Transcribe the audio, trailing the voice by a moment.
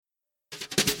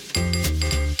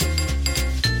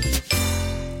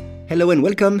Hello and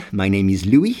welcome, my name is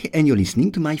Louis and you're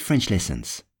listening to my French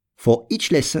lessons. For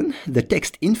each lesson, the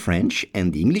text in French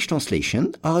and the English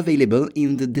translation are available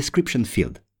in the description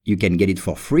field. You can get it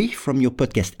for free from your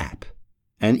podcast app.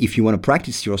 And if you want to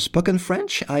practice your spoken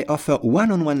French, I offer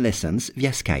one-on-one lessons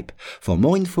via Skype. For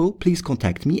more info, please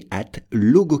contact me at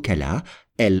logokala,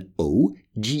 Logokala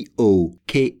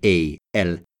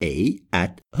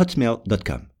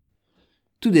 @hotmail.com.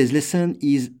 Today's lesson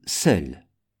is seul.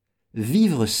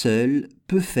 Vivre seul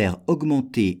peut faire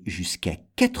augmenter jusqu'à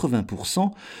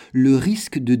 80% le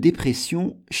risque de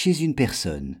dépression chez une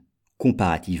personne,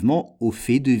 comparativement au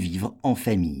fait de vivre en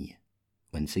famille.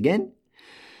 Once again.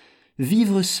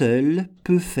 Vivre seul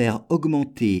peut faire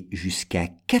augmenter jusqu'à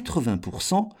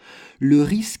 80% le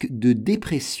risque de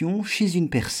dépression chez une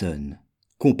personne,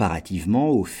 comparativement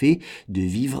au fait de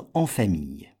vivre en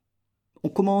famille. On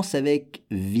commence avec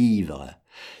vivre.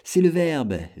 C'est le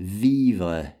verbe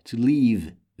vivre, to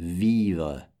live,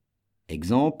 vivre.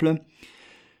 Exemple,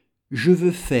 je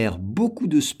veux faire beaucoup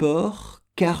de sport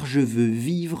car je veux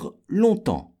vivre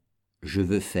longtemps. Je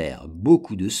veux faire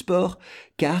beaucoup de sport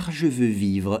car je veux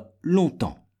vivre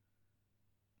longtemps.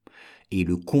 Et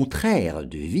le contraire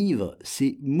de vivre,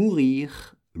 c'est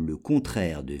mourir. Le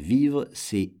contraire de vivre,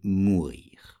 c'est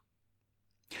mourir.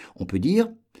 On peut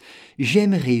dire «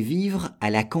 J'aimerais vivre à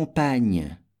la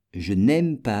campagne. Je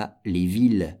n'aime pas les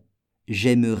villes.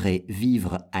 J'aimerais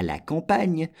vivre à la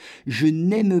campagne. Je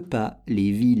n'aime pas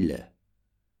les villes. »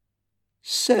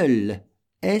 Seul,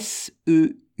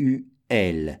 S-E-U-L,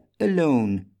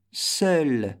 alone,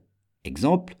 seul.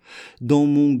 Exemple, dans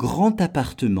mon grand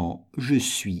appartement, je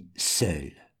suis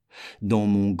seul. Dans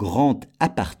mon grand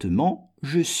appartement,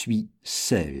 je suis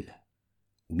seul.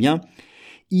 Ou bien,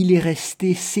 il est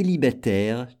resté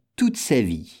célibataire toute sa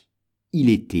vie. Il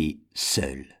était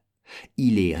seul.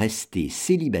 Il est resté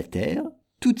célibataire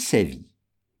toute sa vie.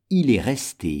 Il est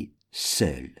resté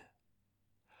seul.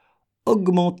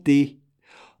 Augmenter.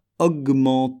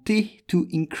 Augmenter, to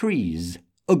increase.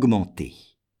 Augmenter.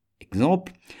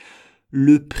 Exemple,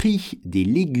 le prix des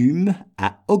légumes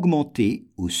a augmenté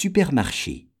au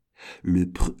supermarché. Le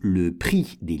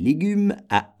prix des légumes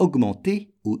a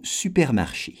augmenté au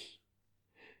supermarché.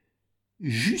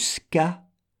 Jusqu'à,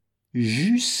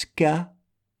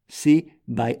 c'est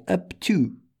by up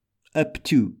to,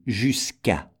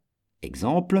 jusqu'à.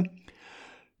 Exemple,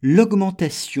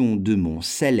 l'augmentation de mon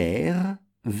salaire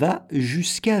va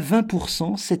jusqu'à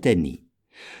 20% cette année.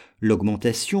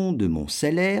 L'augmentation de mon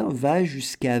salaire va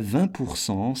jusqu'à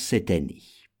 20% cette année.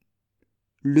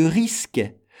 Le risque,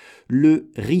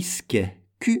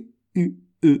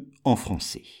 Q-U-E en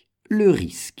français. Le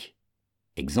risque.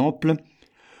 Exemple,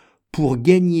 pour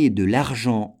gagner de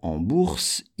l'argent en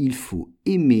bourse, il faut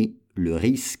aimer le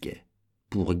risque.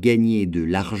 Pour gagner de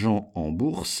l'argent en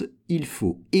bourse, il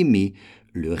faut aimer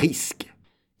le risque.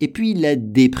 Et puis la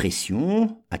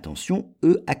dépression, attention,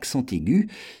 E accent aigu,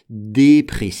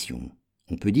 dépression.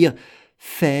 On peut dire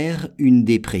faire une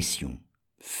dépression.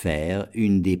 Faire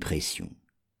une dépression.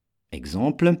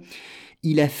 Exemple,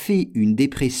 il a fait une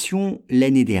dépression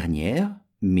l'année dernière,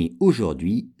 mais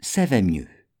aujourd'hui, ça va mieux.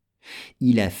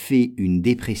 Il a fait une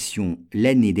dépression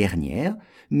l'année dernière,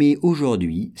 mais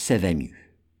aujourd'hui, ça va mieux.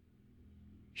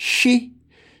 Chez,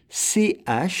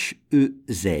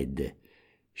 C-H-E-Z.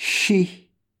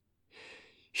 Chez.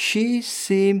 Chez,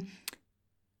 c'est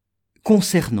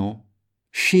concernant,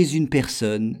 chez une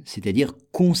personne, c'est-à-dire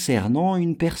concernant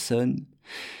une personne.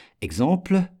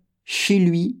 Exemple, chez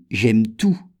lui, j'aime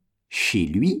tout. Chez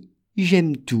lui,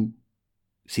 j'aime tout.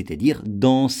 C'est-à-dire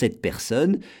dans cette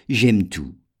personne, j'aime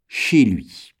tout. Chez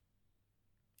lui.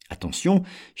 Attention,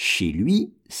 chez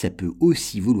lui, ça peut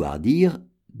aussi vouloir dire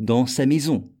dans sa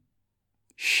maison.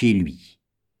 Chez lui,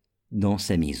 dans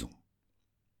sa maison.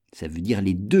 Ça veut dire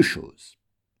les deux choses.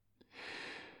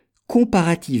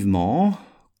 Comparativement,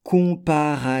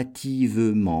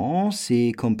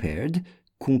 c'est compared,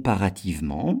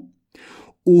 comparativement,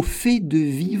 au fait de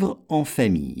vivre en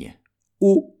famille.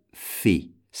 Au fait,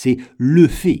 c'est le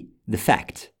fait, the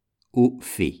fact, au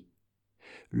fait.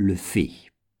 Le fait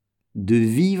de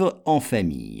vivre en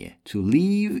famille, to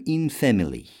live in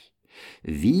family.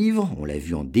 Vivre, on l'a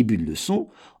vu en début de leçon,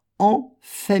 en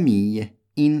famille,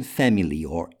 in family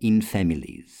or in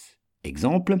families.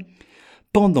 Exemple,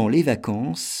 pendant les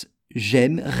vacances,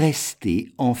 j'aime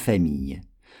rester en famille.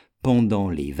 Pendant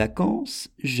les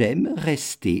vacances, j'aime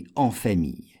rester en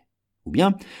famille. Ou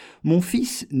bien, mon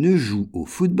fils ne joue au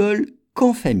football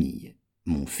qu'en famille.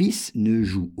 Mon fils ne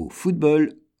joue au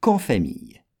football qu'en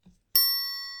famille.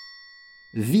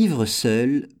 Vivre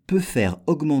seul peut faire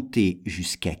augmenter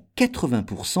jusqu'à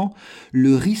 80%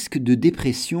 le risque de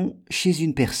dépression chez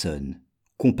une personne,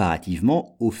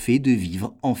 comparativement au fait de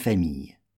vivre en famille.